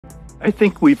I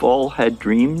think we've all had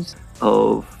dreams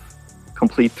of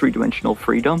complete three-dimensional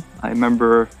freedom. I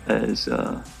remember as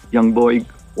a young boy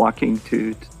walking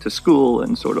to school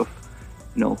and sort of,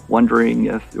 wondering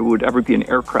if there would ever be an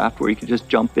aircraft where you could just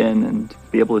jump in and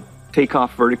be able to take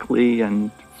off vertically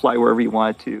and fly wherever you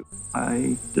wanted to.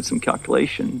 I did some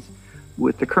calculations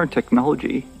with the current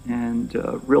technology and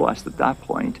realized at that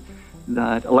point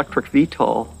that electric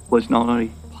VTOL was not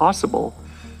only possible,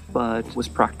 but was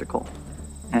practical.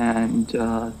 And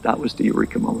that was the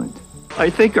eureka moment. I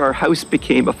think our house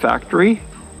became a factory.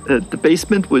 The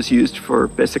basement was used for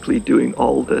basically doing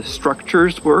all the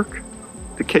structures work.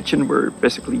 The kitchen were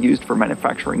basically used for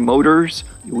manufacturing motors.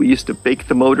 We used to bake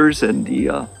the motors in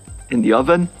the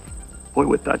oven. Boy,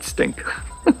 would that stink.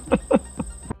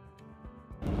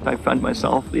 I found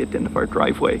myself at the end of our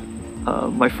driveway.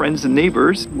 My friends and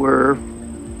neighbors were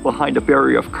behind a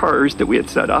barrier of cars that we had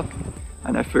set up.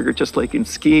 And I figured, just like in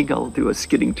skiing, I'll do a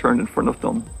skidding turn in front of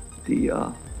them.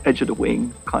 The edge of the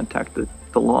wing contacted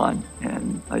the lawn.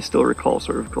 And I still recall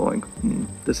sort of going,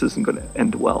 this isn't going to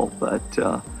end well. But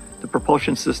the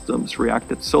propulsion systems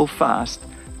reacted so fast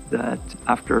that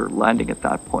after landing at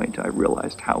that point, I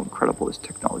realized how incredible this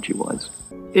technology was.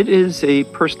 It is a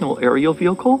personal aerial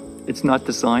vehicle. It's not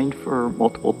designed for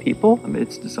multiple people.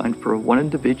 It's designed for one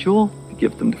individual, to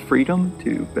give them the freedom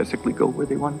to basically go where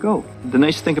they want to go. The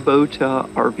nice thing about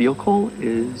our vehicle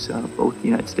is both the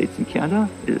United States and Canada,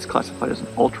 it is classified as an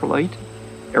ultralight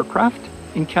aircraft.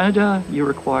 In Canada, you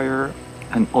require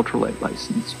an ultralight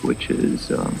license, which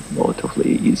is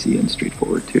relatively easy and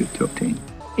straightforward to obtain.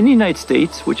 In the United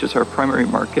States, which is our primary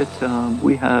market,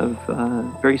 we have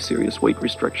very serious weight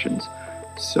restrictions.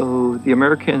 So the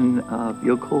American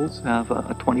vehicles have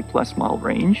a 20-plus mile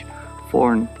range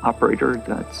for an operator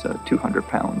that's 200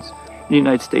 pounds. In the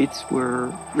United States,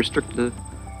 we're restricted to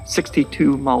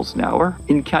 62 miles an hour.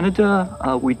 In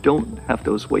Canada, we don't have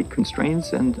those weight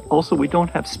constraints, and also we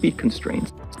don't have speed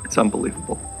constraints. It's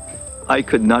unbelievable. I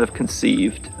could not have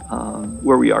conceived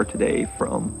where we are today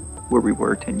from where we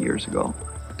were 10 years ago.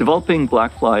 Developing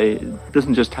BlackFly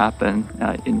doesn't just happen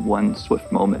in one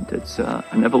swift moment. It's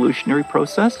an evolutionary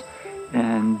process.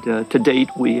 And to date,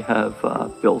 we have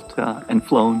built and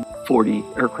flown 40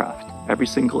 aircraft. Every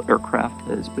single aircraft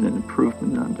has been an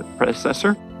improvement on the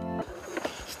predecessor.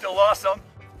 Still awesome.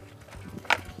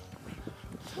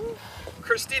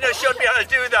 Christina showed me how to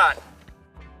do that.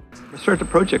 I started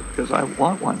the project because I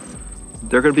want one.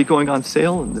 They're going to be going on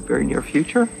sale in the very near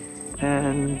future,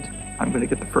 and I'm going to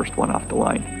get the first one off the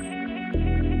line.